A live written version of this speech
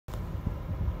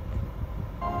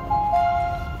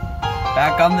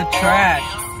Back on the track.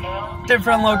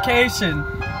 Different location.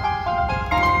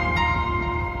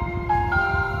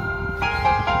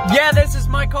 Yeah, this is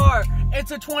my car.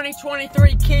 It's a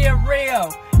 2023 Kia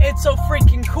Rio. It's so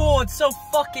freaking cool. It's so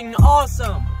fucking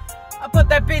awesome. I put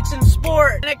that bitch in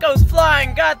sport and it goes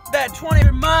flying. Got that 20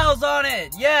 miles on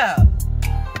it. Yeah.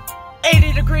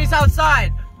 80 degrees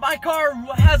outside. My car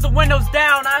has the windows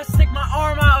down. I stick my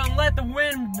arm out and let the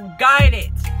wind guide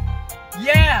it.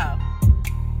 Yeah.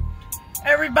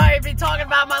 Everybody be talking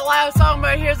about my last song,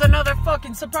 but here's another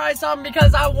fucking surprise song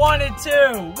because I wanted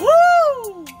to.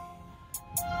 Woo!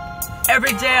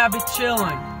 Every day I be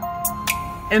chilling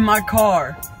in my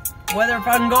car. Whether if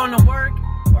I'm going to work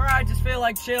or I just feel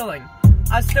like chilling,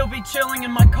 I still be chilling in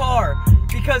my car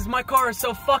because my car is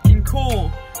so fucking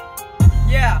cool.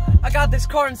 Yeah, I got this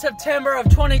car in September of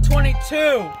 2022,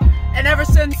 and ever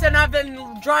since then I've been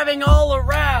driving all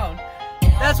around.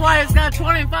 That's why it's got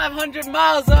 2,500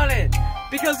 miles on it,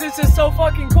 because this is so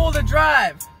fucking cool to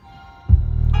drive.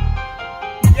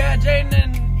 Yeah, Jaden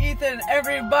and Ethan,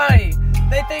 everybody,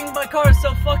 they think my car is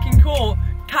so fucking cool.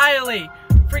 Kylie,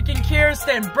 freaking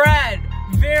Kirsten, Brad,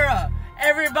 Vera,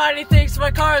 everybody thinks my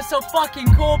car is so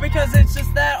fucking cool because it's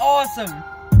just that awesome.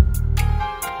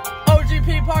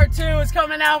 OGP Part 2 is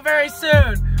coming out very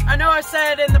soon. I know I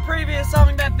said in the previous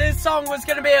song that this song was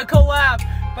going to be a collab,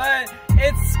 but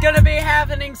it's going to be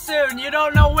happening soon. You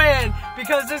don't know when,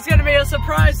 because it's going to be a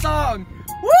surprise song.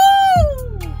 Woo!